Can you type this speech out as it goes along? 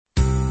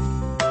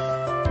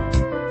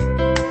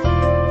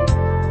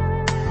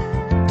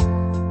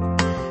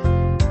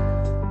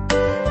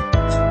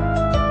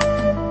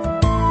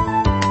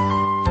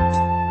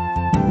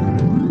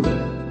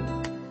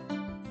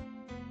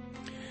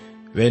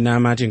Vena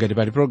amati ngati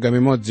pali programu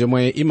imodzi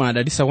yomwe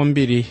imadalitsa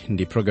kwambiri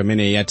ndi programu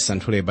ineyi ya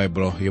tisanthule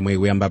baibulo yomwe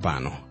ikuyamba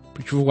pano.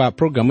 Chifukwa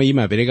programu iyi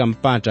imapereka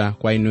mpata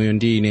kwa inuyo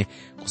ndi ine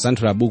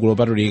kusanthula buku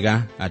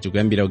lopatulika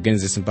kuyambira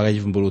Genesis mpaka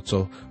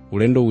chivumbulutso.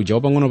 Ulendo uja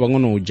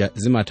wapang'ono-pang'ono uja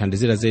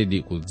zimathandizira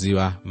zedi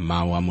kudziwa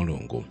mawu a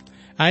Mulungu.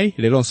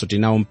 Leronso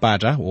tinawo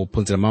mpata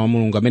wophunzira mawu a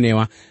Mulungu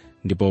amenewa,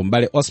 ndipo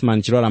m'bale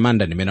Osman Chilola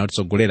Manda ndimene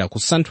atitsogolera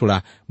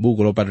kusanthula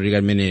buku lopatulika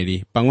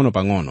limeneli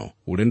pang'ono-pang'ono.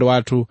 Ulendo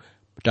wathu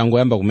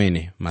tangoyamba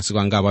kumene masiku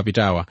angapo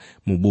apitawa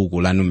mu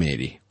buku la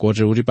Numeri.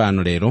 Kotero kuti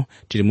pano lero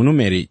tili mu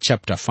Numeri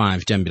chapter 5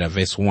 tiyambira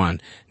verse 1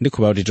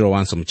 ndikhupa kuti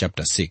tilowanso mu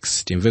chapter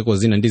 6 timveko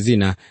zina ndi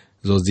zina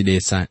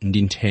zozidetsa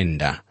ndi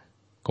nthenda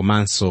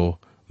komanso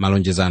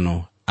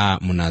malonjezano a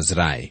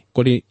Munazirayi.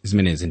 Kodi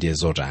zimenezi ndiye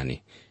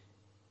zotani?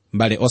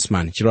 M'bale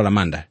Osman Chilola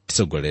Manda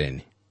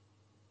titsogolereni.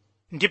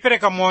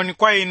 Ndipereka moni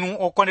kwa inu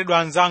okondedwa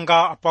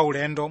anzanga pa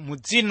ulendo mu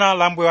dzina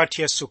la Ambuye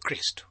wathu Yesu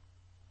Khristu.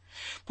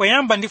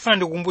 Poyamba ndifuna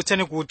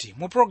ndikukumbutseni kuti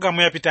mu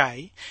programu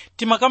yapitayi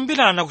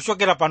timakambirana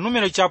kuchokera pa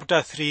Numeri chapter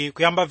 3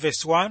 kuyamba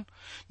verse 1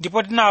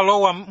 ndipo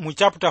tinalowa mu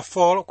chapter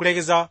 4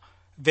 kulekeza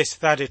verse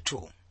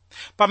 32.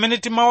 Pamene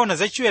timaona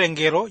za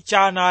chiwerengero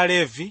cha ana a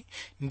Levi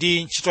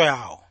ndi ntchito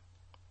yawo.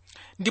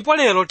 Ndipo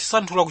lero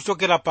tisanthula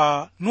kuchokera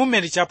pa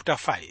Numeri chapter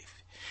 5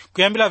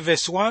 kuyambira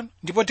verse 1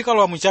 ndipo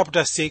tikalowa mu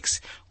chapter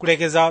 6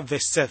 kulekeza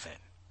verse 7.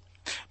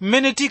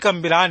 Mmene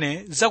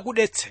tikambirane za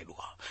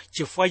kudetsedwa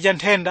chifukwa cha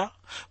nthenda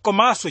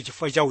komanso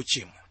chifukwa cha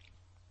uchimo.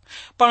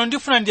 Pano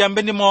ndifuna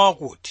ndiyambe ndi mawu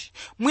akuti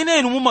mwina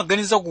inu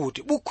mumaganiza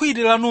kuti buku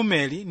ili la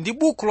Numeri ndi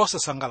buku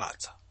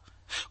losasangalatsa.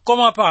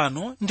 Koma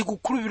pano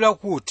ndikukhulupirira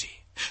kuti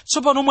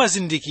tsopano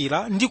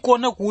mwazindikira ndi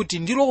kuona kuti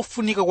ndi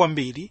lofunika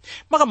kwambiri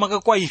makamaka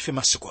kwa ife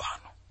masiku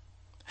ano.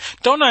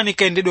 Taonani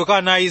kayendedwe ka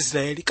ana a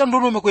Israeli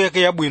kandonome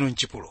kuyake yabwino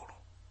m'chipululu.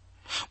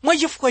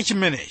 Mwachifukwa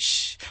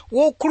chimenechi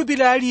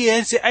wokhulupirira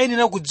aliyense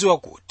ayenera kudziwa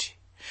kuti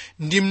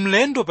ndi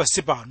mlendo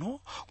pansi pano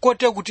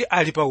kote kuti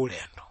ali pa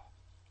ulendo.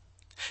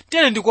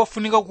 Tene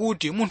ndikofunika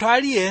kuti munthu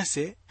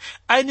aliyense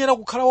ayenera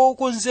kukhala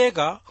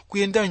wokonzeka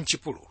kuyenda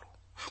m'chipululu,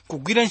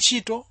 kugwira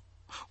ntchito,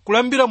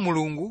 kulambira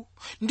Mulungu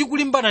ndi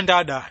kulimbana ndi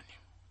adani.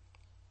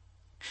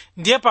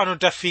 Ndiye pano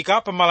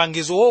tafika pa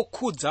malangizo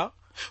okhudza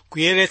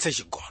kuyeretsa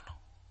chigono.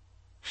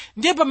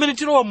 Ndiye pamene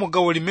tilowa mu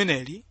gawo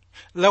limeneli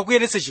la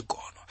kuyeretsa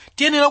chigono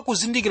tiyenera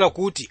kuzindikira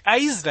kuti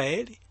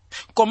Aisraeli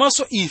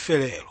komanso ife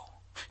lero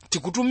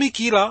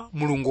tikutumikira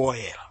Mulungu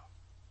woyera.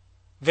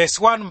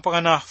 Verse 1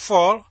 mpaka na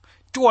 4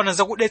 tiona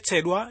za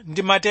kudetsedwa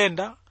ndi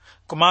matenda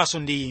komanso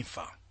ndi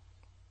imfa.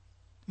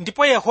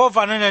 Ndipo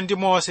Yehova ananena ndi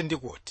Mose ndi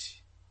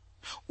kuti,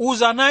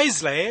 uza ana a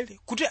Israeli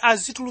kuti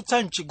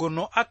azitulutsa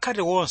mchigono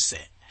akhate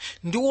wonse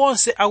ndi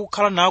wonse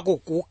akukhala nako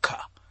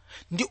kukha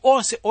ndi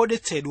onse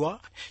odetsedwa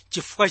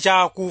chifukwa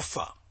cha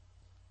akufa.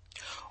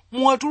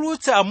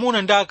 Muwatulutse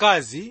amuna ndi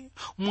akazi,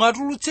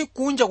 muwatulutse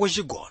kunja kwa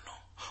chigono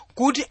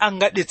kuti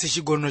angadetse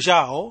chigono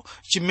chawo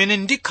chimene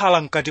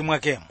ndikhala mkati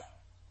mwakemo.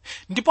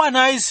 Ndipo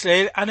ana a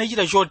Israeli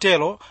anachita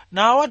chotero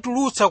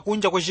nawatulutsa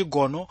kunja kwa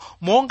chigono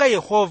monga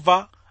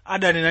Yehova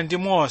adanena ndi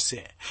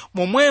Mose,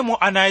 momwemo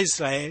ana a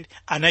Israeli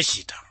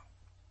anachita.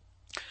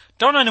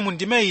 Taonani mu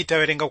ndime iyi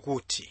tawerenga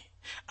kuti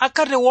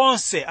akhate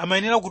wonse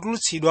amayenera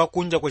kutulutsidwa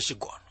kunja kwa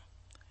chigono.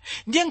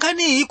 Ndiye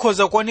nkhani iyi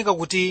ikhoza kuoneka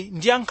kuti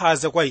ndi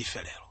ankhanza kwa ife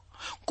lero,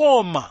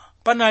 koma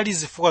panali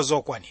zifukwa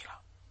zokwanira.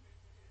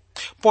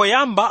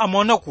 Poyamba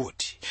amaona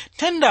kuti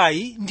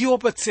nthendayi ndi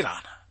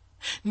yopatsirana,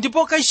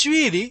 ndipo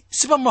kachiwiri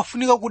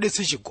sipamafunika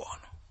kudetsa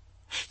chigono,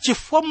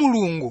 chifukwa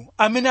Mulungu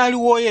amene ali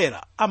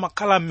woyera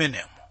amakhala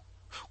m'menemo,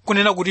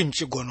 kunena kuti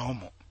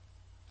mchigonomo.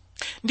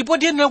 Ndipo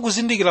tiyenera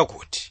kuzindikira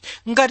kuti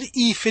ngati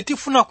ife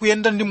tifuna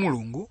kuyenda ndi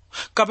Mulungu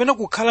kapena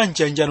kukhala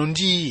mchanjano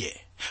ndi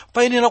Iye,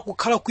 payenera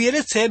kukhala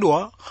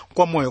kuyeretsedwa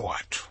kwa moyo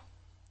wathu.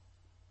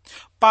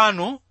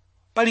 Pano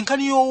pali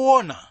nkhani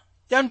yoona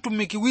ya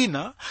mtumiki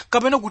wina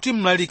kapena kuti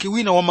mlaliki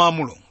wina wa mawu a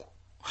Mulungu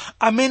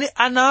amene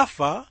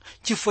anafa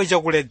chifukwa cha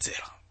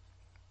kuledzera.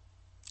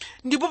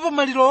 Ndipo pa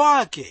maliro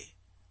ake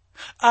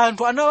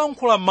anthu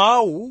analankhula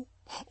mawu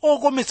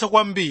okometsa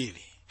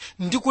kwambiri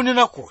ndi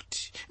kunena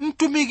kuti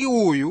mtumiki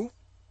uyu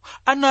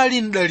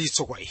anali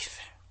mdalitso kwa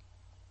ife.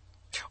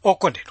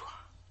 Okondedwa,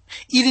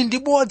 ili ndi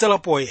bodza la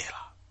poyera,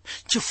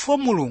 chifukwa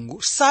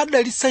Mulungu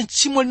sadalitsa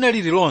tchimo lina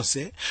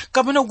lililonse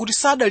kapena kuti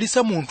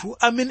sadalitsa munthu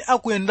amene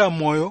akuyenda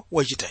moyo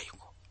wachitayiko.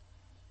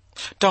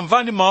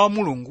 Tamvani mawu a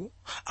Mulungu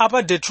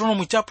apa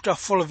Deuteronomy chapter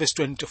 4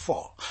 verse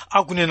 24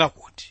 akunena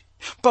kuti,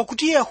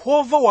 pakuti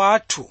Yehova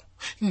wathu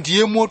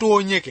ndiye moto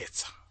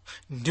wonyeketsa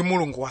ndi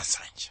Mulungu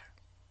wansanje.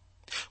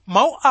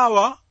 Mawu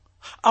awa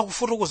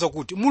akufotokoza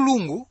kuti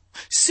Mulungu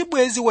si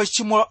bwenzi wa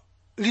tchimo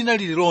lina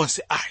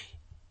lililonse ayi,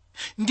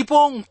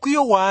 ndipo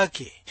mkwiyo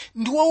wake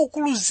ndi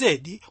waukulu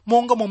zedi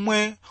monga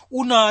momwe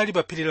unali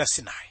pa phiri la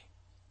Sinai.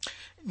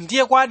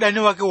 Ndiye kwa adani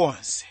wake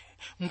wonse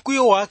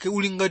mkwiyo wake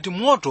uli ngati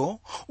moto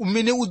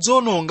umene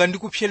udzononga ndi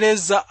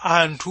kupsereza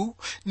anthu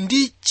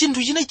ndi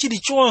chinthu china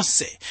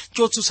chilichonse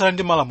chotsutsana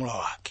ndi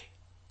malamulo ake.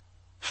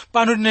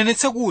 Pano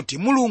tinenetse kuti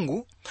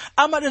Mulungu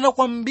amadana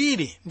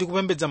kwambiri ndi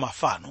kupembedza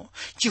mafano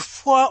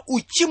chifukwa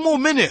uchimo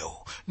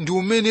umenewo ndi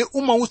umene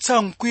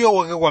umautsa mkwiyo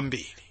wake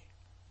kwambiri.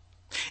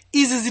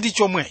 Izi zili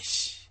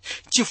chomwechi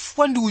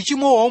chifukwa ndi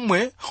uchimo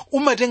omwe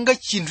umatenga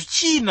chinthu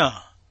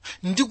china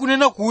ndi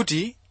kunena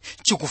kuti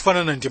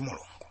chikufanana ndi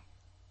Mulungu.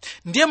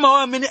 Ndiye mawu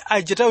amene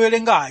aja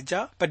tawerenga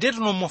aja pa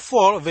Deuteronomy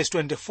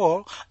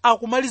 4:24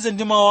 akumaliza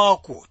ndi mawu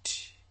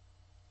akuti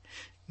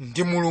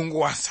ndi Mulungu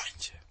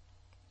wansanje.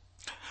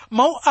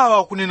 Mawu awa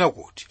akunena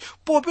kuti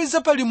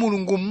popeza pali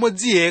Mulungu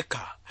mmodzi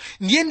yekha,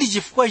 ndiye ndi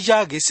chifukwa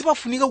chake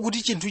sipafunika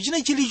kuti chinthu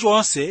china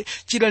chilichonse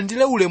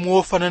chilandire ulemu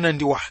wofanana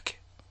ndi wake.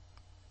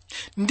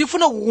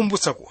 Ndifuna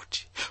kukumbutsa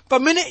kuti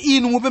pamene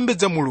inu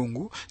mupembedza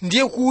Mulungu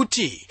ndiye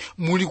kuti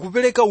muli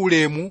kupereka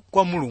ulemu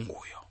kwa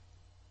Mulunguyo.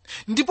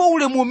 Ndipo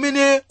ulemu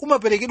umene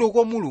umaperekedwa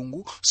kwa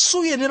Mulungu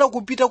suyenera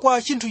kupita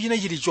kwa chinthu china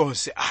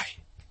chilichonse ayi.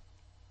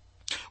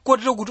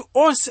 Kotero kuti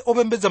onse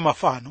opembedza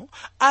mafano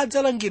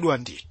adzalangidwa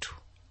ndithu.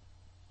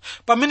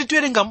 Pamene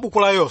tiwerenga m'buku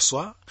la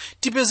Yoswa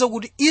tipeza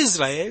kuti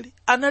Israeli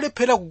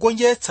analephera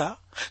kugonjetsa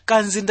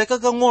kanzinda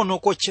kakang'ono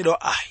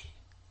kotchedwa Ai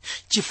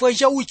chifukwa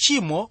cha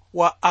uchimo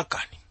wa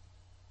Akani.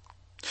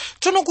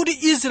 Tsono kuti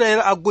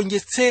Israeli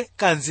agonjetse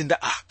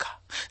kanzinda aka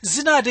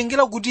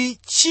zinatengera kuti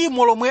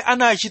chimo lomwe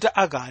anachita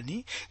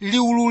Akani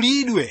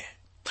liululidwe,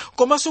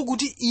 komanso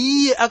kuti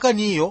iye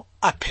Akaniyo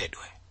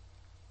aphedwe.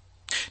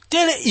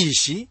 Tere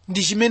ichi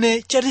ndi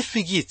chimene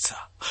chatifikitsa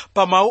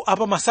pa mawu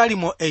apa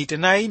Masalimo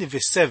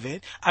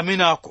 89:7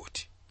 amene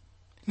akuti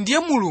ndiye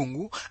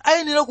Mulungu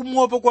ayenera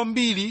kumuopa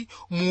kwambiri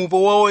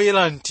muupo wa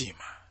oyera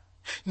mtima,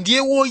 ndiye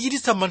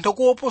wochititsa mantha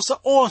kuoposa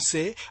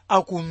onse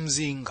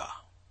akumzinga.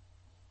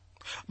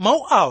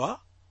 Mawu awa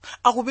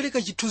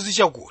akupereka chithunzi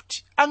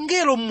chakuti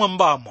angelo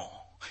mmwambamo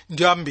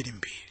ndi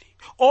ambirimbiri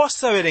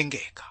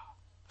osawerengeka,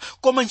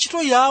 koma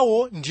ntchito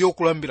yawo ndiyo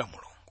kulambira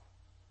Mulungu.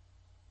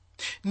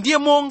 Ndiye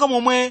monga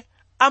momwe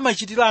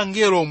amachitira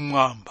angelo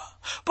mmwamba,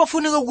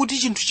 pafunika kuti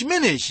chinthu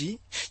chimenechi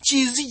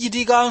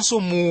chizichitikanso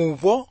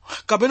muupo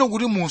kapena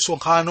kuti mu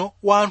msonkhano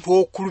wa anthu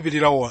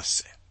okhulupirira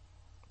onse.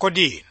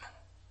 Kodi inu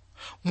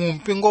mu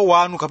mpingo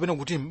wanu kapena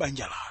kuti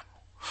m'banja lanu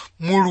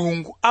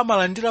Mulungu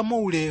amalandiramo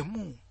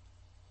ulemu?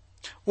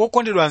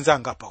 Wokondedwa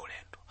anzanga pa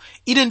ulendo,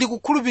 ine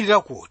ndikukhulupirira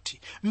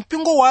kuti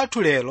mpingo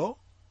wathu lero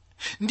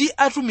ndi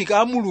atumiki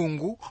a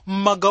Mulungu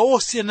m'magawo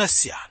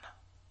osiyanasiyana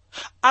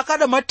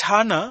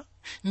akadamathana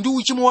ndi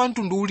uchimo wa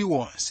mtundu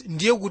uliwonse,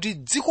 ndiye kuti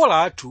dziko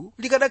lathu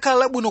likadakhala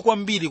labwino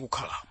kwambiri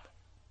kukhalamo.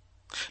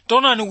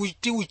 Taonani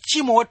kuti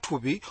uchimo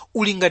wathupi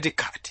uli ngati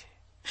khate,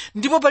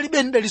 ndipo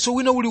palibe mdalitso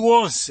wina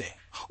uliwonse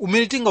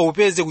umene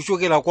tingaupeze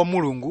kuchokera kwa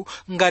Mulungu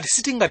ngati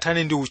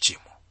sitingathane ndi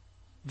uchimo.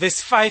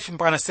 Verse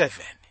 5-7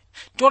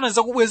 tiona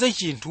zakubweza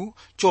chinthu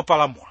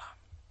chopalamula.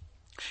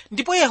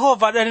 Ndipo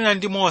Yehova adanena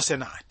ndi Mose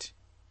nati,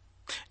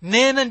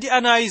 nena ndi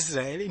ana a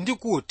Israeli ndi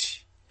kuti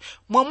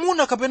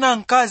mwamuna kapena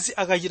mkazi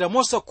akachita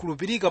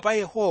mosakhulupirika pa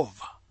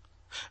Yehova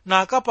na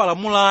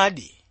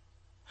akapalamuladi,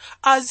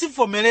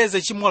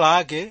 azivomereza chimo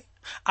lake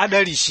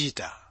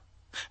adalichita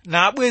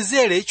na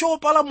abwezere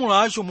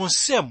chopalamulacho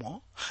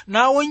monsemo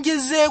na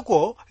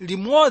awonjezeko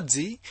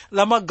limodzi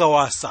la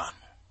magawo 5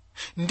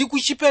 ndi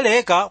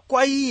kuchipereka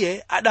kwa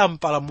iye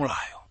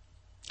adampalamulayo.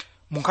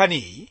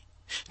 Munkhaniyi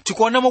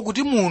tikuonamo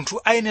kuti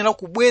munthu ayenera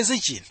kubweza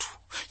chinthu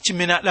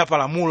chimene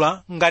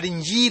adapalamula ngati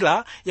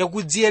njira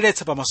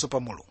yakudziyeretsa pamaso pa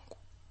Mulungu.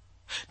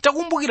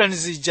 Takumbukirani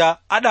zija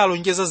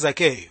adalonjeza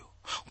Zakeyo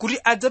kuti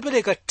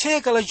adzapereka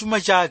theka la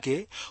chuma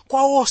chake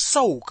kwa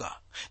osauka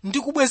ndi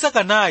kubweza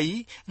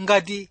kanayi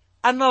ngati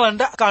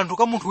analanda kanthu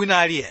ka munthu wina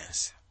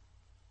aliyense.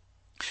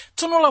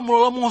 Tsono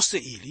lamulo la Mose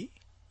ili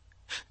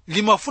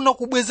limafuna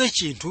kubweza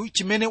chinthu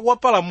chimene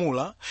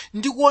wapalamula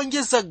ndi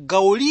kuonjeza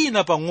gawo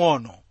lina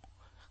pang'ono,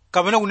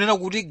 kapena kunena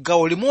kuti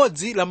gawo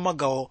limodzi la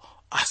magawo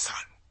 5.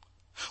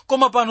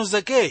 Koma pano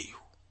Zakeyu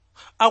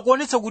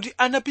akuonetsa kuti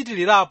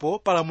anapitirirapo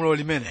palamulo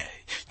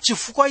limeneli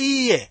chifukwa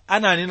iye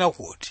ananena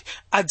kuti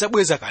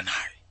adzabweza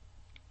kanayi.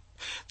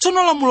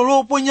 Tsono lamulo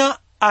loponya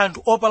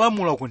anthu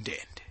opalamula ku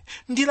ndende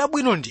ndi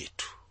labwino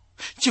ndithu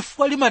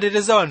chifukwa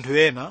limateteza anthu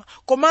ena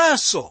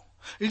komanso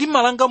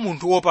limalanga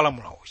munthu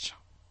wopalamula uja.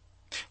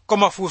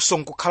 Koma funso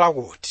nkukhala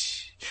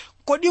kuti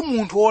kodi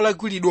munthu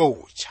wolakwiridwa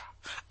uja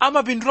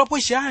amapindulapo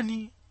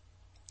chani?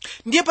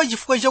 Ndiye pa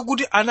chifukwa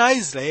chakuti ana a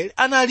Israeli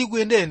anali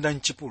kuyendayenda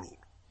m'chipululu,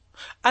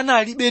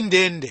 analibe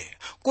ndende,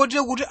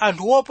 kotero kuti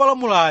anthu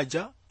wopalamula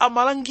aja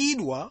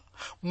amalangidwa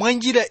mwa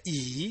njira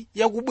iyi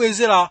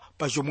yakubwezera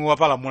pa chomwe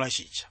wapalamula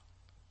chija.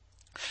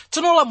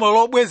 Tsono lamulo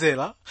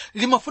lobwezera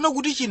limafuna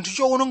kuti chinthu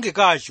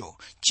chowonongekacho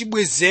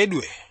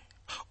chibwezedwe.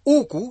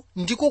 Uku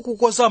ndiko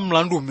kukoza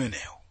mlandu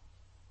umenewo.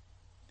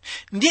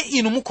 Ndiye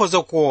inu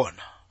mukhoza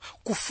kuona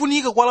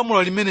kufunika kwa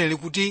lamulo limeneli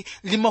kuti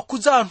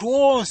limakhudza anthu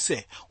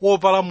onse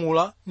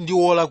wopalamula ndi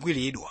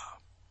wolakwiridwa.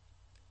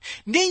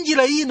 Ndi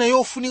njira ina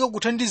yofunika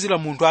kuthandizira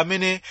munthu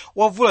amene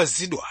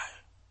wavulazidwayo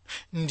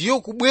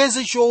ndiyo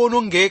kubweza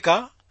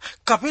chowonongeka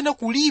kapena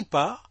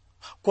kulipa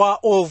kwa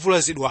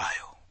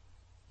ovulazidwayo.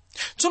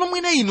 Tsono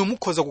mwina inu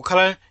mukhoza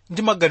kukhala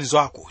ndi maganizo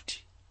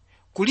akuti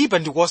kulipa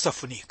ndi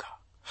kosafunika,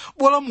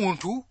 bola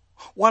munthu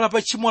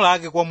walapa tchimo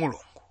lake kwa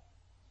Mulungu.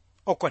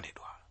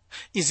 Okondedwa,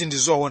 izi ndi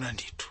zoona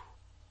ndithu.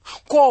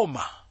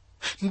 Koma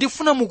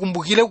ndifuna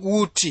mukumbukire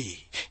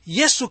kuti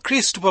Yesu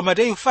Khristu pa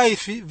Mateyu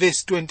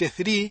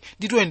 5:23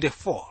 ndi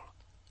 24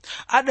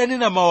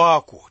 adanena mawu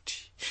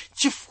akuti,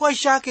 chifukwa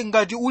chake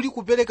ngati uli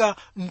kupereka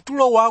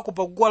mtulo wako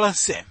pa guwa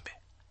lansembe,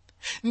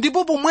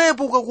 ndipo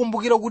pomwepo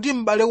ukakumbukira kuti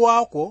m'bale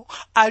wako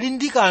ali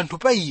ndi kanthu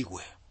pa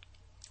iwe,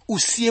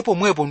 usiye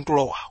pomwepo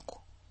mtulo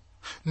wako,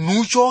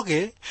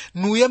 nuchoke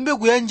nuyambe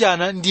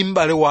kuyanjana ndi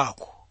m'bale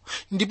wako,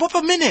 ndipo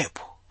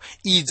pamenepo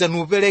idza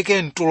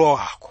nupereke mtulo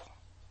wako.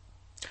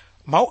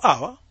 Mawu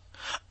awa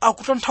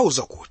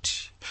akutanthauza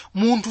kuti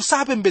munthu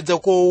sapembedza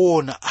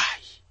koona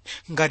ayi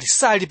ngati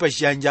sali pa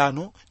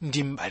chiyanjano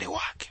ndi m'bale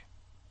wake.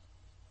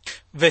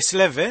 Verse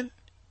 11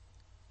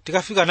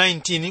 tikafika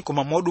 19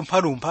 koma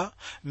modumphadumpha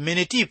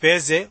mmene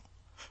tipeze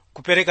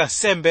kupereka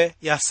nsembe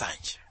ya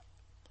nsanje.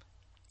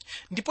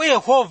 Ndipo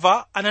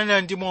Yehova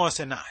ananena ndi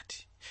Mose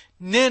nati,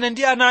 nena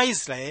ndi ana a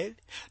Israeli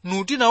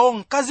nuti nawo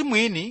mkazi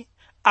mwini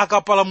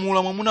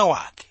akapalamula mwamuna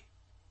wake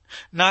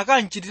na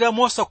akanchitira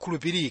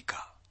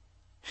mosakhulupirika,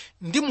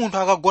 ndi munthu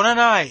akagona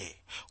naye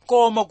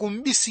koma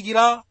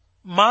kumbisikira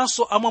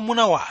maso a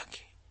mwamuna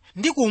wake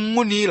ndi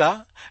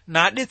kumng'unira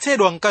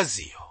nadetsedwa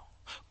mkaziyo,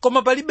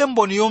 koma palibe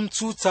mboni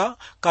yomtsutsa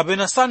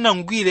kapena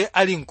sanamgwire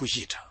ali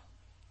nkuchita,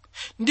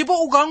 ndipo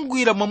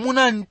ukangwira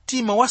mwamuna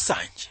mtima wa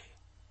sanje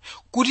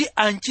kuti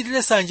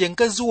anchitire sanje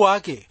mkazi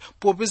wake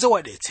popeza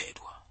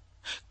wadetsedwa,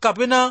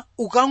 kapena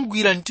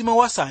ukangwira mtima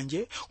wa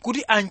sanje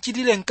kuti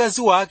anchitire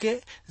mkazi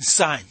wake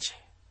nsanje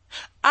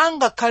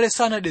angakhale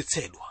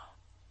sanadetsedwa,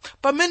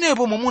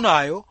 pamenepo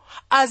mwamunayo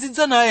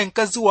azidza naye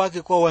mkazi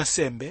wake kwa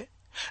wansembe,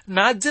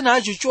 nadze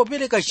nacho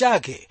chopereka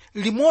chake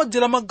limodzi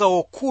la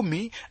magawo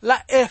 10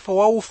 la efa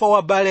wa ufa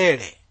wa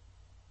balele,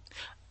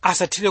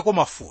 asathireko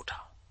mafuta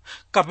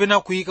kapena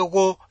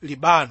kuyikako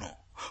libano,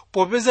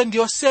 popeza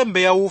ndiyo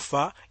sembe ya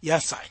ufa ya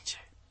nsanje,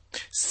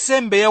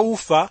 sembe ya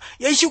ufa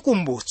ya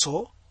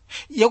chikumbutso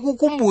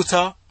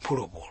yakukumbutsa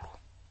mphulupulu.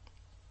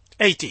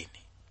 18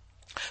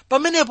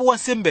 Pamenepo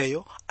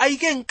wansembeyo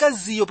ayike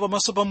mkaziyo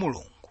pamaso pa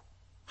Mulungu,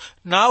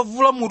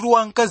 navula mutu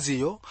wa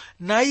mkaziyo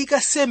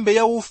nayika sembe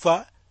ya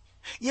ufa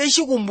ya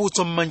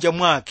chikumbutso m'manja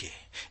mwake,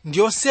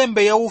 ndiyo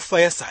sembe ya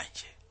ufa ya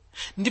nsanje,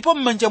 ndipo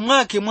m'manja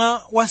mwake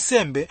mwa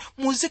wansembe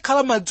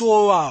muzikhala madzi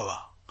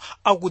owawa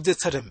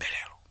akudzetsa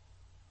temberero.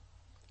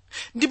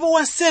 Ndipo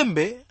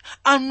wansembe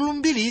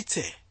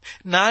amulumbiritse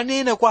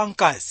nanene kwa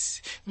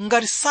mkazi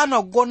ngati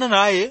sanagona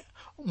naye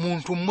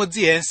munthu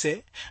mmodzi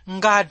yense,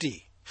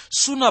 ngati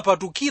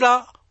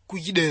sunapatukira ku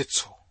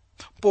chidetso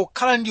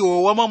pokhala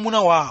ndiwe wa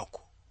mwamuna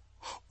wako,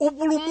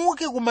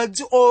 upulumuke ku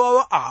madzi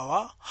owawa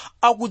awa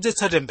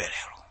akudzetsa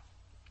temberero.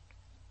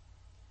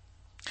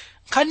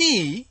 Nkhani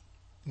iyi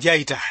ndi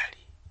yayitali,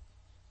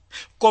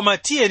 koma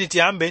tiyeni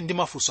tiyambe ndi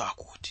mafunso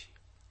akuti,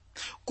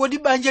 kodi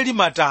banja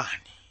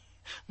limatani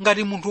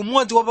ngati munthu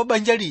mmodzi wa pa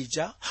banja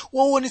lija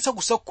waonetsa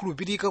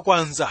kusakhulupirika kwa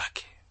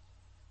anzake?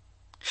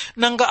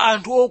 Nanga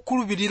anthu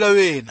okhulupirira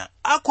wena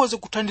akhoza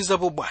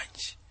kuthandizapo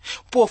bwanji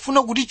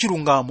pofuna kuti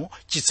chilungamo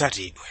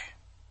chitsatidwe?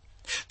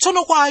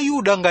 Tsono kwa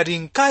Ayuda, ngati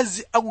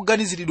mkazi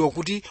akuganiziridwa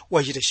kuti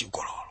wachita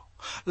chigololo,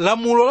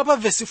 lamulo la pa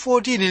vesi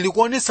 14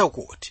 likuonetsa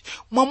kuti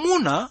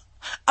mwamuna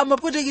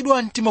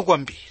amapwetekedwa mtima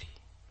kwambiri.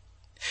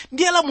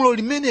 Ndiye lamulo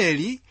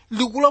limeneli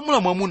likulamula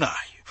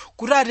mwamunayo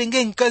kuti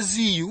atenge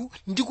mkaziyu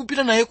ndi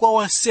kupita naye kwa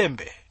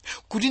wansembe,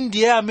 kuti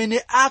ndiye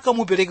amene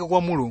akamupereka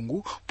kwa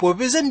Mulungu,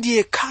 popeza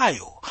ndiye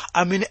khayo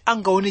amene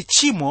angaone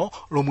tchimo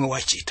lomwe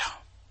wachita.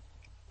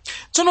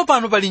 Tsono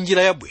pano pali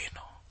njira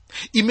yabwino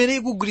imene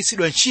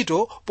ikugwiritsidwa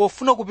ntchito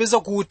pofuna kupeza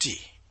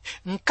kuti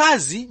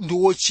mkazi ndi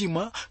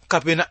wochimwa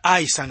kapena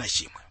ayi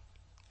sanachimwe.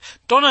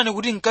 Taonani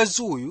kuti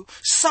mkazi uyu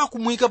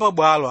sakumuyika pa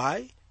bwalo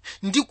ayi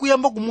ndi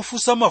kuyamba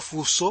kumufunsa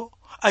mafunso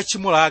a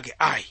tchimo lake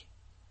ayi.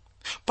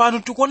 Pano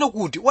tikuona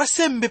kuti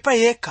wansembe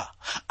payekha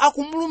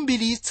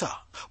akumulumbiritsa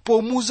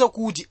pomuwuza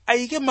kuti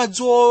ayike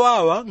madzi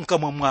owawa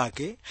mkamwa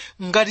mwake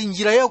ngati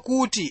njira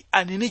yakuti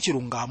anene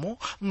chilungamo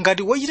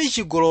ngati wachita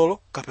chigololo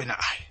kapena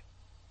ayi.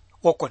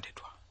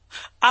 Okondedwa,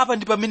 apa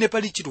ndi pamene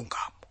pali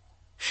chilungamo,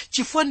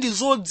 chifukwa ndi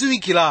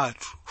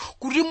zodziwikiratu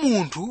kuti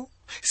munthu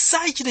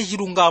sachita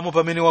chilungamo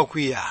pamene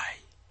wakwiya ayi,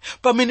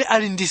 pamene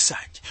ali ndi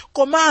nsanje,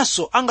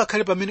 komanso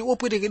angakhale pamene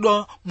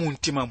wapwetekedwa mu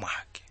mtima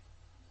mwake.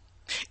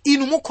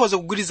 Inu mukhoza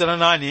kugwirizana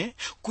nane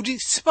kuti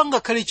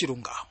sipangakhale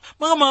chilungamo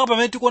makamaka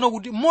pamene tikuona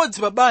kuti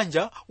mmodzi pa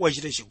banja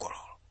wachita chigololo.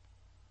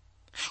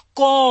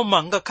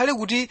 Koma ngakhale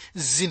kuti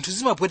zinthu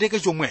zimapweteka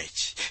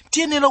chomwechi,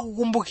 tiyenera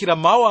kukumbukira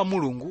mawu a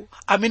Mulungu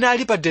amene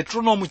ali pa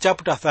Deuteronomy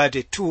chapter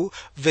 32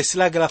 verse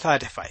lake la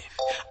 35,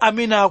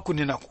 amene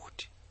akunena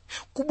kuti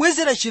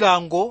kubwezera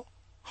chilango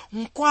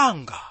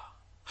nkwanga,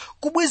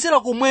 kubwezera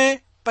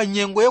komwe pa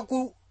nyengo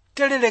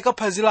yakuterereka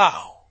phazi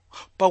lawo,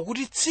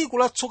 pakuti tsiku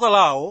la tsoka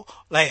lawo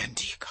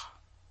layandika.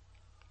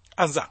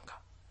 Anzanga,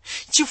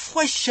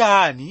 chifukwa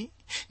chani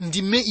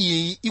ndime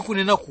iyi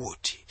ikunena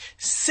kuti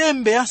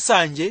sembe ya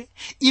nsanje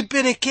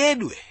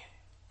iperekedwe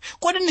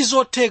kodi ndi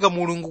zotheka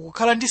mulungu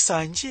kukhala ndi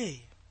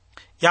nsanje?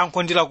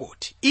 Yankho ndi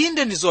lakuti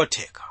inde ndi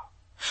zotheka.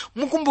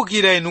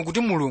 Mukumbukira inu kuti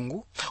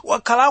mulungu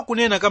wakhala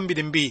akunena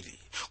kambirimbiri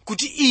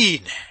kuti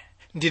ine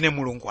ndine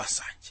mulungu wa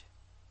nsanje.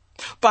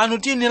 Pano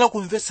tiyenera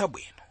kumvetsa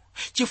bwino,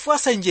 chifukwa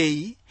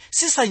nsanjeyi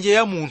si nsanje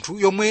ya munthu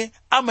yomwe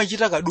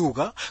amachita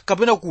kaduka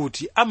kapena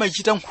kuti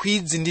amachita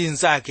nkhwidzi ndi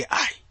nzake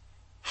ayi,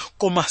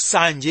 koma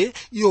nsanje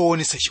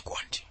yoonetsa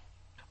chikondi.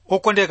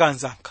 Okondeka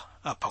anzanga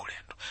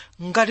apaulendo,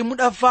 ngati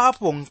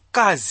mudamvapo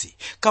mkazi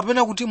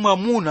kapena kuti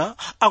mwamuna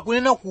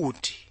akunena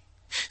kuti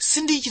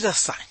sindichita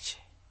nsanje,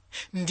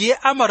 ndiye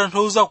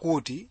amatanthauza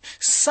kuti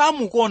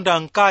samukonda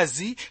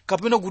mkazi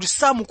kapena kuti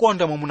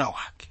samukonda mwamuna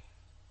wake.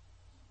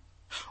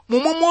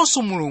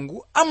 Momwemonso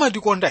mulungu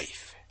amatikonda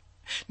ife,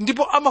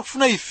 ndipo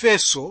amafuna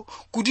ifenso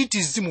kuti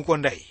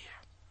tizimukonda iye.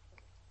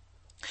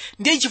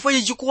 Ndiye chifukwa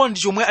chachikondi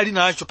chomwe ali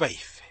nacho pa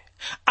ife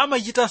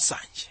amachita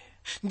nsanje,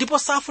 ndipo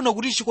safuna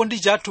kuti chikondi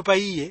chathu pa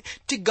iye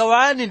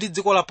tigawane ndi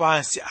dziko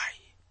lapansi ayi,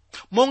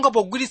 monga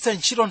pogwiritsa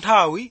ntchito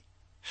nthawi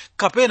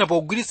kapena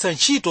pogwiritsa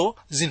ntchito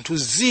zinthu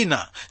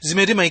zina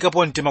zimene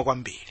timayikapo mtima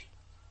kwambiri.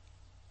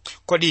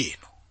 Kodi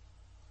inu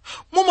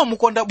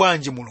mumamukonda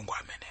bwanji mulungu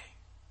ameneyo?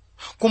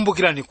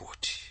 Kumbukirani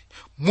kuti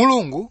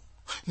mulungu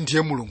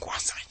ndiye mulungu wa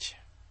nsanje.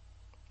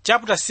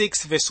 Chapter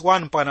 6 verse 1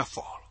 mpaka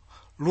 4,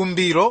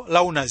 lumbiro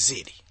la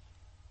unaziri.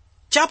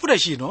 Chapter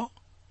chino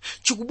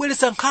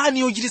chikubweretsa nkhani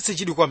yochititsa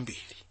chidwi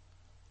kwambiri,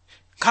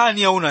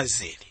 nkhani ya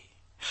unaziri.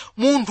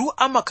 Munthu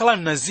amakhala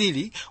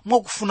mnaziri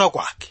mwakufuna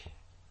kwake.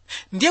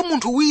 Ndiye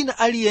munthu wina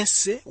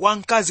aliyense,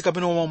 wamkazi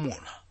kapena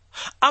wamwamuna,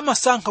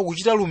 amasankha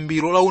kuchita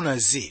lumbiro la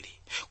unaziri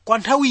kwa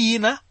nthawi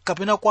ina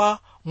kapena kwa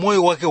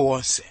moyo wake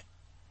wonse.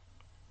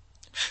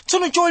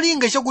 Tsono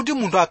cholinga chakuti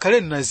munthu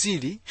akhale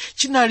mnaziri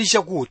chinali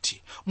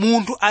chakuti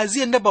munthu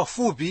aziyenda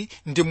pafupi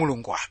ndi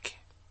mulungu wake.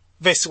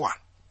 Verse 1.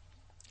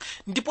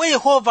 Ndipo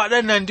Yehova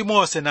adanena ndi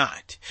Mose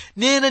nati,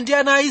 nena ndi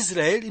ana a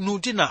Israeli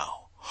nuti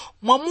nawo,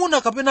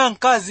 mwamuna kapena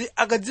mkazi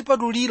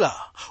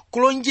akadzipatulira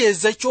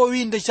kulonjeza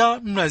chowinda cha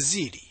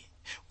mnaziri,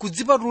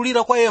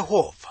 kudzipatulira kwa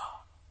Yehova,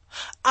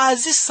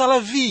 azisala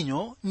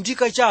vinyo ndi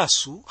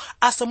kachasu,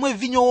 asamwe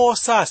vinyo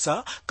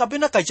wosasa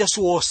kapena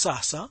kachasu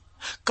wosasa,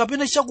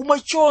 kapena chakumwa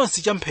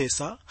chonse cha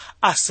mphesa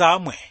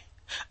asamwe,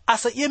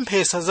 asadye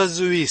mphesa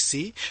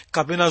zaziwisi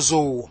kapena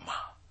zowuma.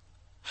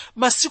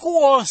 Masiku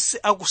onse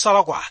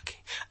akusala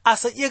kwake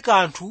asadye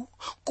kanthu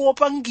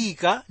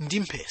kopangika ndi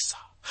mphesa,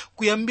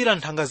 kuyambira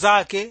nthanga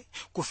zake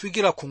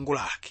kufikira khungu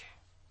lake.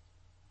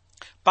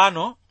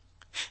 Pano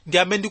ndi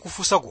amene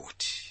ndikufunsa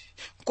kuti,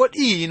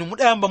 kodi inu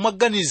mudayamba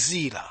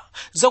mwaganizira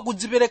za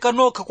kudzipereka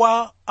nokha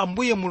kwa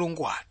Ambuye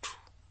Mulungu wathu?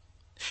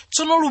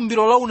 Tsono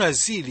lumbiro la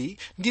unaziri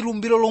ndi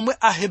lumbiro lomwe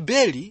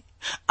Aheberi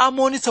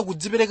amaonetsa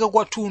kudzipereka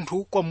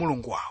kwathunthu kwa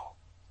Mulungu wawo.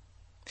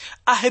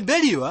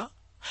 Aheberiwa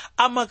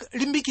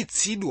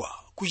amalimbikitsidwa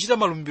kuchita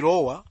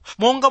malumbirowa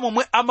monga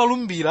momwe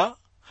amalumbira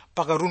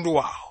pa katundu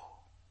wawo.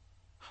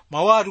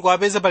 Mawu ati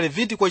kuwapeza pa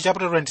Levitiko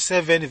chapter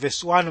 27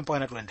 verse 1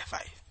 mpaka 25.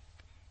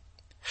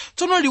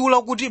 Tsono liwu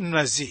lakuti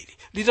mnaziri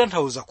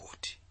litanthauza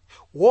kuti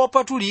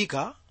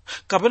wopatulika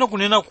kapena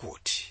kunena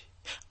kuti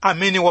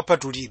amene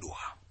wapatulidwa.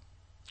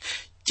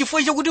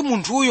 Chifukwa chakuti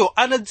munthuyo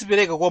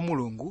anadzipereka kwa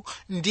Mulungu,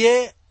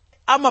 ndiye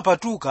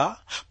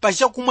amapatuka pa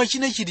chakumwa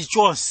china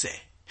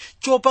chilichonse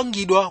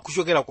chopangidwa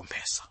kuchokera ku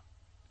mphesa.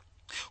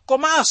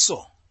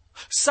 Komanso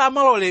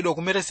samaloledwa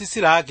kumeta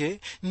tsitsi lake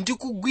ndi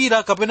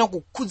kugwira kapena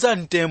kukhudza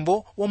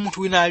mtembo wa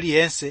munthu wina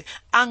aliyense,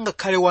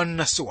 angakhale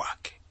wamnansi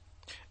wake.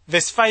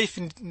 Verse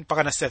 5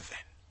 mpaka 7.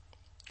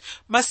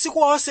 Masiku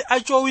onse a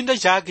chowinda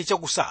chake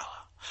chakusala,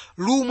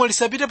 lumwe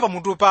lisapite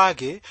pamutu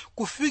pake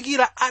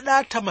kufikira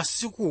adatha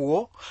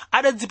masikuwo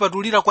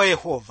adadzipatulira kwa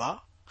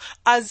Yehova,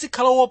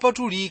 azikhala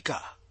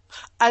wopatulika,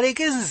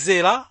 aleke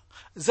nzera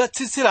za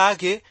tsitsi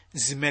lake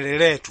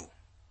zimeleretu.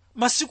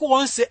 Masiku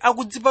onse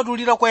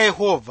akudzipatulira kwa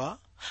Yehova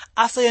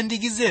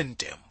asayandikize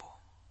mtembo,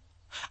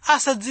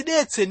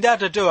 asadzidetse ndi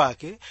atate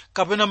wake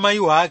kapena mayi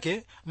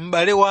wake,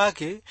 m'bale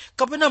wake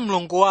kapena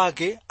mlongo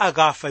wake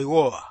akafa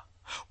iwowa,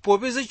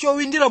 popeza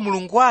chowindira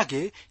Mulungu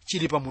wake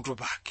chili pamutu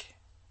pake.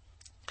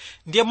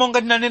 Ndiye monga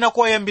ndinanena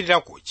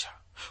koyambirira kuja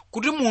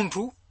kuti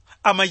munthu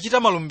amachita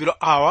malumbiro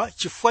awa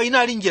chifukwa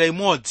inali njira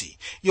imodzi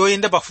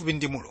yoyenda pafupi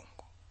ndi Mulungu.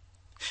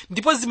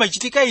 Ndipo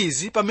zimachitika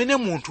izi pamene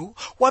munthu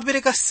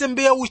wapereka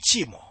sembe ya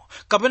uchimo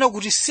kapena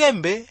kuti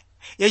sembe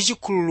ya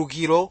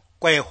chikhululukiro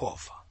kwa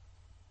Yehova.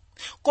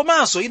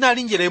 Komanso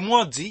inali njira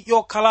imodzi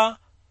yokhala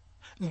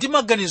ndi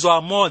maganizo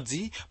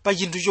amodzi pa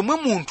chinthu chomwe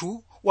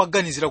munthu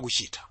waganizira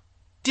kuchita.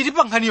 Tili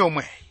pa nkhani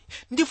yomweyi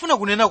ndifuna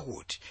kunena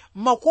kuti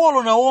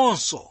makolo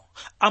nawonso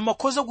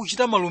amakhoza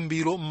kuchita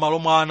malumbiro m'malo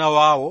mwa ana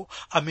wawo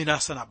amene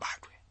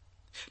asanabadwe.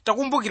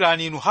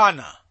 Takumbukirani inu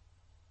Hana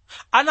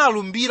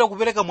analumbira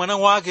kupereka mwana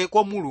wake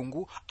kwa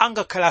Mulungu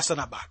angakhale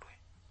asanabadwe.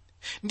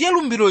 Ndiye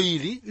lumbiro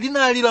ili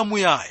linali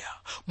lamuyaya,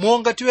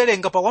 monga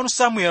tiwerenga pa 1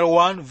 Samuel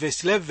 1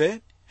 verse 11,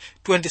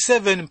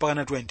 27 mpaka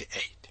 28.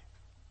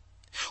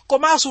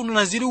 Komanso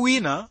unaziri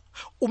wina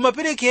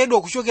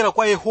umaperekedwa kuchokera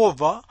kwa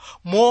Yehova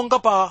monga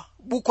pa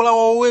buku la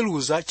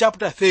Woweruza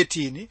chapter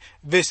 13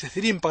 verse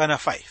 3 mpaka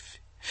 5,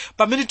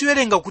 pamene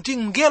tiwerenga kuti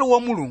mngelo wa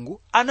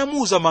Mulungu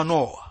anamuwuza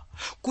Manowa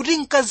kuti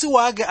mkazi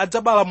wake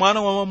adzabala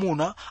mwana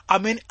wamwamuna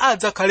amene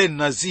adzakhale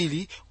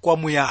mnaziri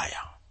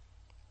kwamuyaya.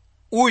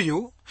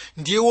 Uyu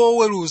ndiye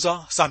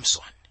woweruza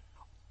Samsoni.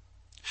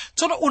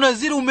 Tsono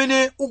unaziri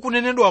umene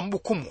ukunenedwa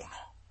m'buku muno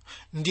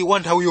ndi wa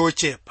nthawi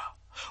yochepa,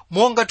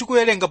 monga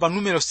tikuwerenga pa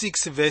numero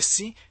 6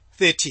 verse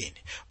 13,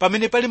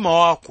 pamene pali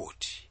mawu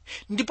akuti,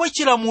 ndipo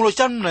chilamulo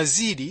cha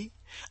mnaziri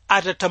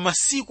atatha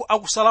masiku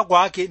akusala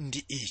kwake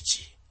ndi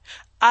ichi: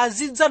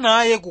 azidza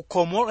naye ku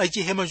khomo la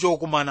chihema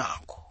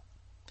chokumanako.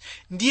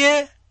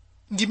 Ndiye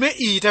ndime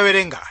iyi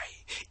tawerengayi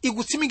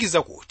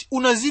ikutsimikiza kuti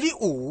unaziri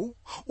uwu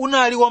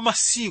unali wa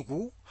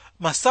masiku,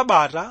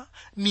 masabata,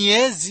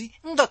 miyezi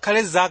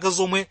ngakhale zaka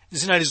zomwe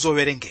zinali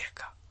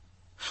zowerengeka.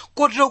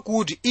 Kotero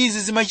kuti izi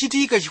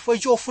zimachitika chifukwa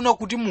chofuna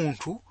kuti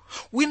munthu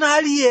wina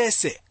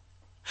aliyense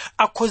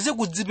akhoze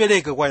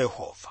kudzipereka kwa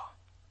Yehova.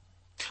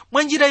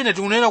 Mwanjira ina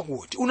tikunena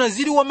kuti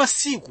unaziri wa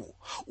masiku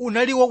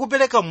unali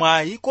wakupereka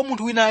mwayi kwa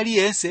munthu wina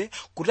aliyense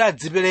kuti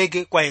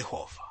adzipereke kwa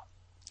Yehova.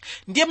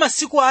 Ndiye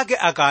masiku ake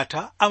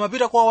akatha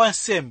amapita kwa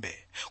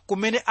wansembe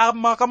kumene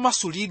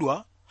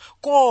amakamasulidwa,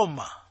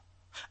 koma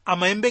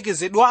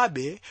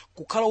amayembekezedwabe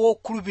kukhala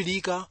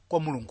wokhulupirika kwa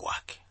Mulungu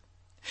wake.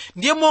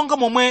 Ndiye monga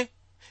momwe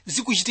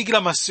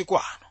zikuchitikira masiku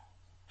ano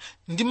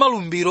ndi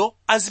malumbiro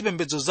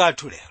azipembedzo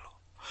zathu lero,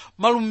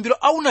 malumbiro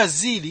a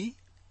unaziri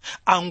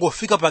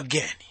angofika pa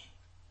geni,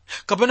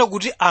 kapena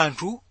kuti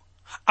anthu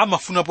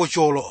amafunapo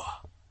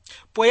cholowa.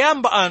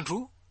 Poyamba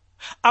anthu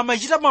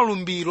amachita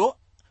malumbiro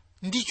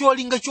ndi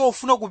cholinga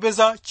chofuna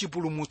kupeza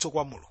chipulumutso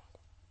kwa Mulungu.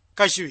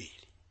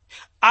 Kachiwiri,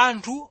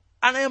 anthu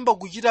anayamba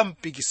kuchita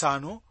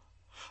mpikisano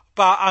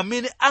pa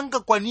amene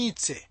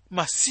angakwanitse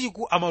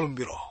masiku a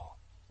malumbirowo.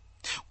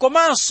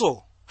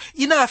 Komanso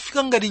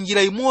inafika ngati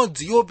njira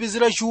imodzi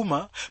yopezera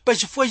chuma, pa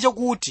chifukwa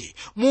chakuti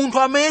munthu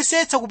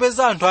amayesetsa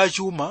kupeza anthu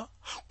achuma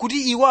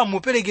kuti iwo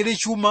amuperekere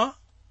chuma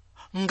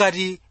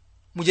ngati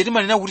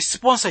muchatimanena kuti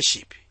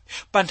sponsorship,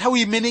 pa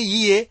nthawi imene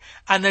iye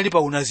anali pa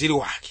unaziri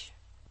wake.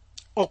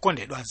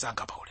 Okondedwa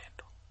anzanga pa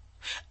ulendo,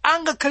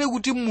 angakhale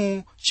kuti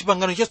mu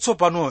chipangano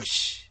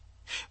chatsopanochi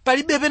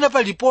palibe pena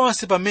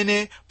paliponse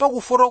pamene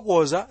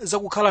pakufotokoza za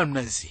kukhala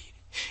mnaziri,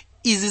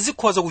 izi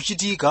zikhoza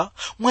kuchitika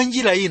mwa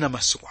njira ina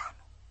masiku ano.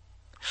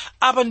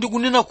 Apa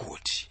ndikunena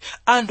kuti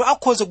anthu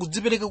akhoza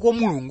kudzipereka kwa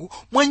Mulungu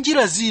mwa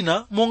njira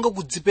zina, monga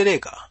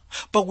kudzipereka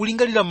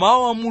pakulingalira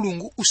mawu a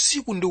Mulungu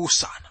usiku ndi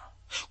usana,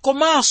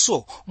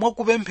 komanso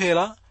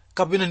mwakupemphera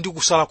kapena ndi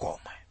kusala komwe.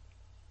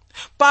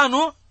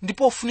 Pano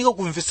ndipo ofunika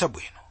kumvetsa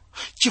bwino,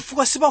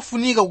 chifukwa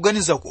sipafunika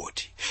kuganiza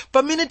kuti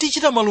pamene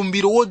tichita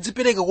malumbiro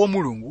wodzipereka kwa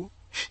Mulungu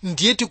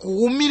ndiye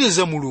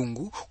tikuwumiriza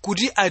Mulungu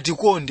kuti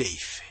atikonde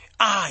ife.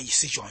 Ayi,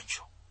 si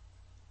choncho.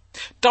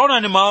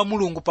 Taonani mawu a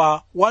Mulungu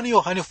pa 1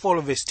 Yohane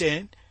 4 verse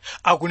 10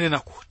 akunena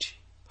kuti,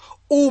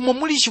 umo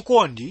muli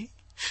chikondi,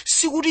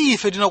 sikuti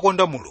ife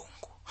tinakonda Mulungu,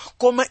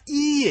 koma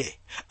iye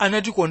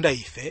anatikonda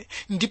ife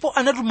ndipo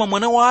anatuma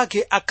mwana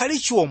wake akhale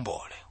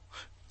chiwombolo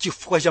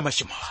chifukwa cha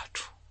machimo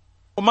athu.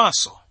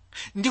 Komanso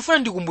ndifuna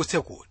ndikumbutse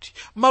kuti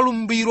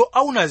malumbiro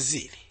a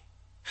unaziri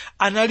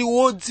anali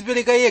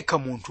wodzipereka yekha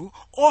munthu,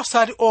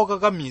 osati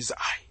okakamiza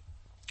ayi.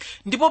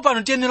 Ndipo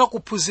pano tiyenera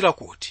kuphunzira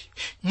kuti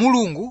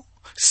Mulungu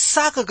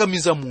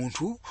sakakamiza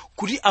munthu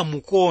kuti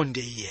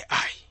amukonde iye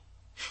ayi,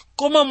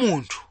 koma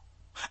munthu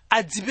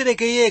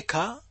adzipereke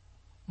yekha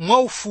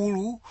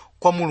mwaufulu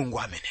kwa Mulungu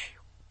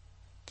ameneyo.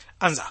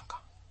 Anzanga,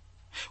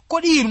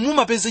 kodi inu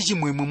mumapeza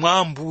chimwemwe mwa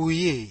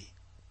Ambuye?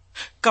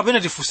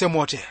 Kapena tifunse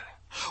motere,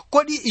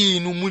 kodi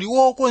inu muli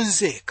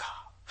wokonzeka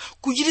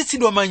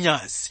kuchititsidwa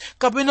manyazi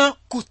kapena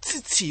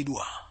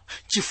kutsitsidwa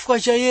chifukwa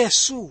cha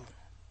Yesu?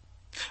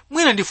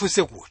 Mwina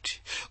ndifunse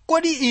kuti,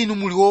 kodi inu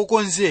muli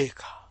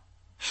wokonzeka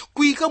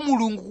kuyika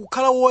Mulungu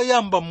kukhala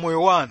woyamba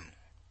mmoyo wanu?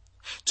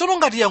 Tsono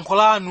ngati yankho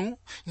lanu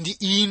ndi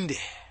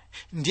inde,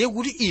 ndiye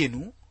kuti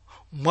inu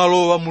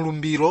mwalowa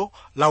mulumbiro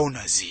la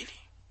unaziri.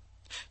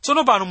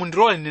 Tsono pano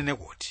mundilole ndinene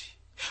kuti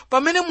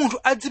pamene munthu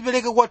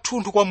adzipereka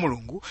kwathunthu kwa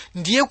Mulungu,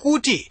 ndiye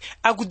kuti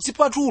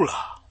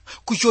akudzipatula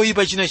ku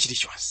choyipa china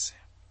chilichonse.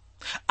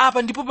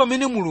 Apa ndipo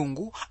pamene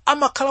Mulungu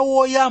amakhala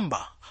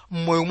woyamba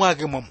mmoyo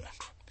mwake mwa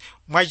munthu.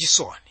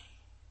 Mwachisoni,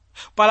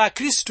 pala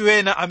Khristu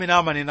ena amene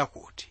amanena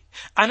kuti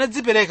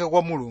anadzipereka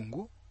kwa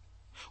Mulungu,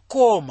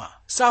 koma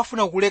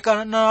safuna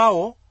kulekana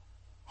nawo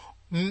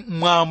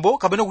mwambo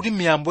kapena kuti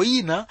miyambo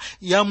ina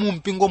ya mu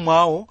mpingo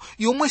mwawo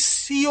yomwe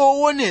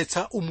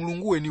siyoonetsa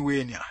umulungu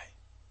weniweni ayi.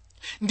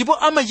 Ndipo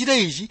amachita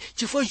ichi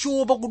chifukwa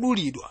choopa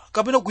kudulidwa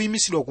kapena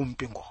kuyimisidwa ku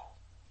mpingo.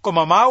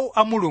 Koma mawu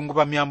a Mulungu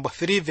pa miyambo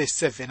 3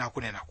 verse 7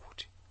 akunena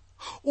kuti,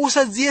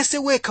 usadziyese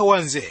wekha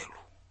wanzeru,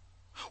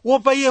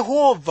 wopa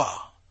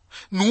Yehova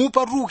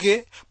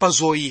nuupatuke pa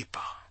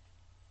zoyipa.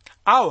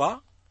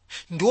 Awa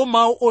ndiwo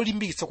mawu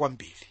olimbikitsa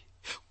kwambiri,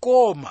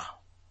 koma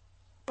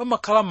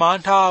pamakhala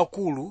mantha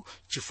akulu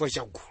chifukwa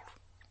cha gulu.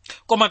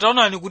 Koma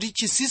taonani kuti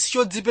chinsinsi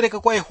chodzipereka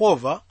kwa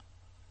Yehova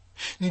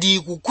ndi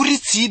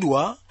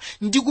kukhutitsidwa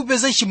ndi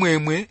kupeza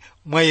chimwemwe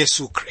mwa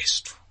Yesu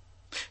Khristu.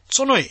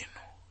 Tsono inu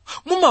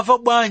mumava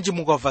bwanji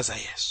mukamva za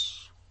Yesu?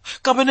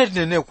 Kapena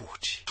tinene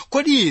kuti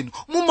kodi inu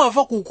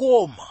mumava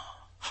kukoma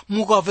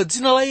mukamva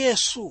dzina la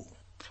Yesu?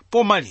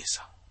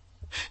 Pomaliza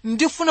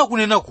ndifuna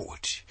kunena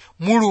kuti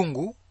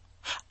Mulungu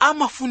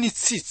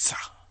amafunitsitsa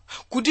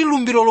kuti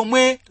lumbiro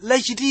lomwe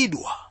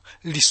lachitidwa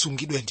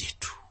lisungidwe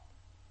ndithu.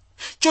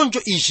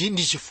 Choncho ichi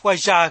ndi chifukwa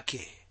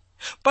chake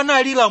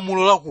panali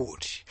lamulo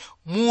lakuti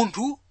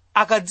munthu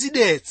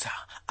akadzidetsa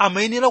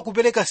amayenera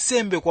kupereka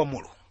sembe kwa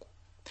Mulungu.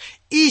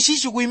 Ichi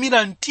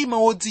chikuyimira mtima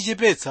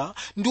wodzichepetsa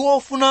ndi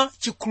wofuna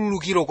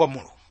chikhululukiro kwa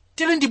Mulungu.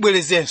 Tere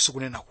ndibwerezenso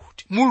kunena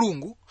kuti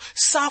Mulungu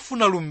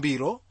safuna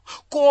lumbiro,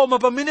 koma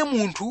pamene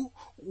munthu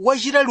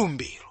wachita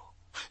lumbiro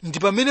ndi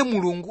pamene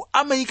Mulungu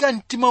amayika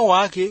mtima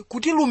wake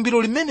kuti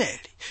lumbiro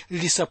limeneli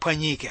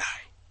lisaphwanyike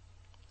ayi.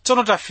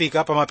 Tsono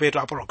tafika pa mapeto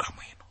a programu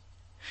ino,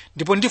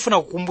 ndipo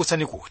ndifuna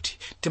kukumbutsani kuti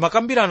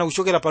timakambirana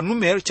kuchokera pa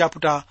Numeri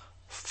chapter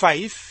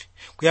 5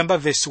 kuyamba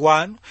verse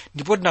 1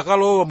 ndipo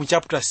tinakalowa mu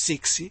chapter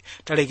 6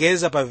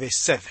 talekeza pa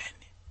verse 7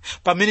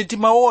 pamene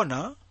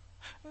timaona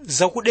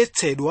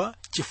zakudetsedwa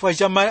chifukwa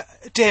cha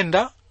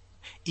matenda,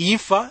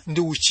 imfa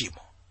ndi uchimo.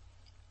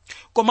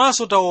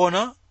 Komanso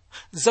taona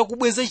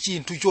zakubweza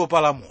chinthu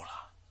chopalamula.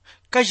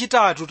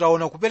 Kachitatu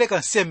taona kupereka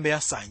nsembe ya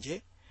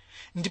nsanje,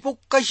 ndipo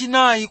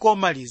kachinayi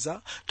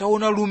komaliza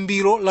taona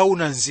lumbiro la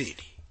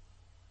unanziri.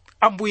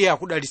 Ambuye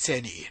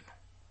akudalitseni inu.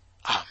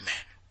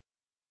 Amen.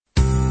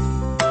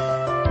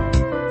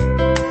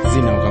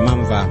 Zina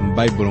ukamamva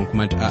m'Baibulo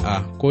nkumati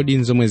kodi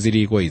nzomwe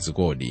ziliko izi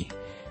kodi.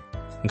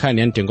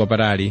 Nkhani ya mtengo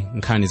patali,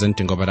 nkhani za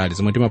mtengo patali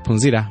zomwe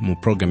timaphunzira mu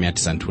programu ya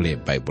Tisanthule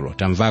Baibulo.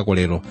 Tamvako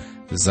lero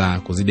za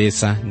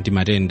kuzidetsa ndi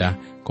matenda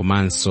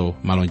komanso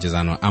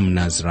malonjezano a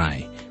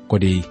Mnazirayi.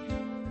 Kodi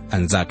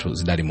anzathu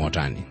zidali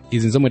motani?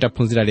 Izi nzomwe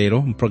taphunzira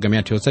lero mu programu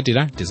yathu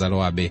yotsatira.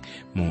 Tizalowabe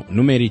mu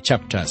Numeri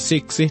chapter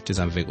 6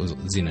 tizamveko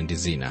zina ndi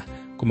zina.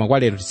 Koma kwa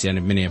lero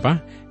tisiyane pamenepa,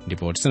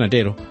 ndipo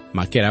tisanatero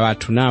makera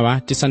wathu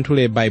nawa: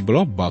 Tisanthule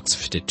Baibulo box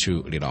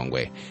 52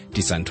 Lilongwe,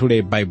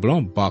 Tisanthule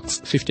Baibulo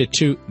box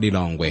 52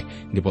 Lilongwe,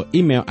 ndipo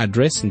email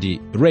address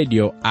ndi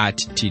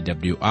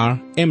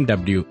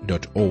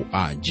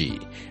radio@twrmw.org,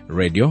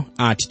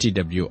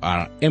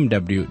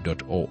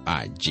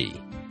 radio@twrmw.org.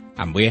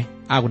 Ambuye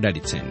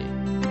akudalitseni.